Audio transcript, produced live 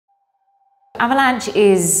Avalanche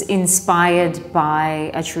is inspired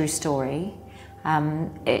by a true story.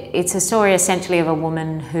 It's a story essentially of a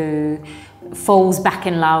woman who falls back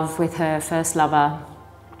in love with her first lover.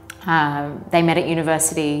 They met at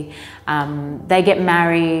university, they get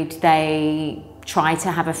married, they try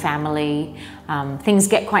to have a family, things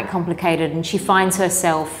get quite complicated, and she finds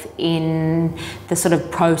herself in the sort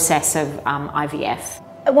of process of IVF.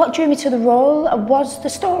 What drew me to the role was the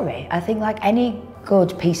story. I think like any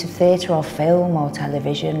good piece of theatre or film or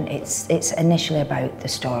television, it's initially about the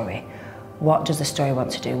story. What does the story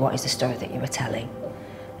want to do? What is the story that you were telling?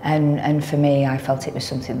 And for me, I felt it was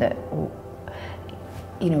something that,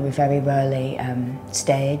 you know, we very rarely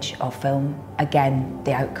stage or film, again,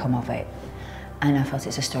 the outcome of it. And I felt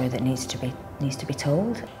it's a story that needs to be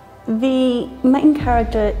told. The main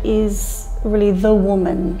character is really the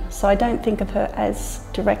woman, so I don't think of her as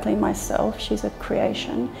directly myself. She's a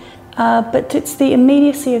creation. But it's the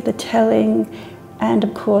immediacy of the telling and,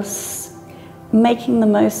 of course, making the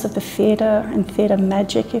most of the theatre and theatre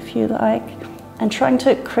magic, if you like, and trying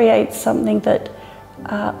to create something that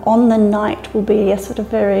on the night will be a sort of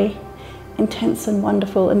very intense and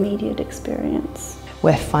wonderful immediate experience.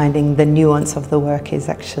 We're finding the nuance of the work is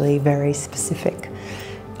actually very specific,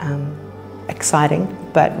 exciting,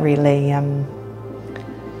 but really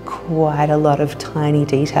quite a lot of tiny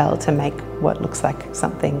detail to make what looks like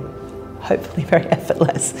something hopefully very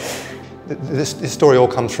effortless. This story all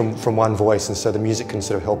comes from one voice, and so the music can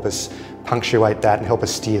sort of help us punctuate that and help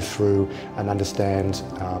us steer through and understand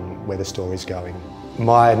where the story's going.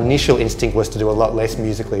 My initial instinct was to do a lot less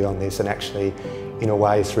musically on this, and actually, in a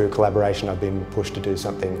way, through collaboration, I've been pushed to do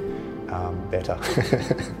something better.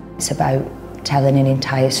 It's about telling an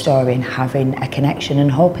entire story and having a connection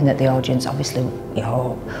and hoping that the audience, obviously, you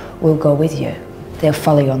hope, will go with you. They'll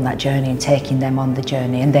follow you on that journey and taking them on the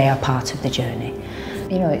journey, and they are part of the journey.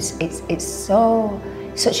 You know, it's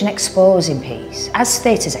such an exposing piece, as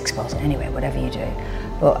theatre's exposing anyway, whatever you do.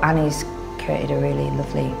 But Annie's created a really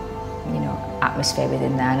lovely, you know, atmosphere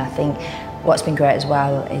within there, and I think what's been great as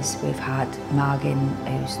well is we've had Margin,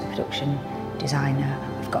 who's the production designer,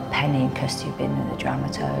 we've got Penny and Kirsty Bin and the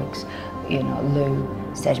dramaturgs, you know,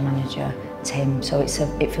 Lou, stage manager, Tim, so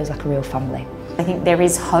it feels like a real family. I think there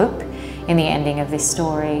is hope in the ending of this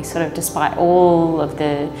story, sort of despite all of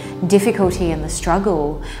the difficulty and the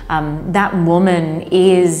struggle. That woman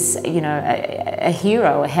is, you know, a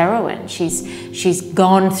hero, a heroine. She's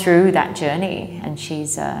gone through that journey, and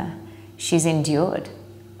she's endured.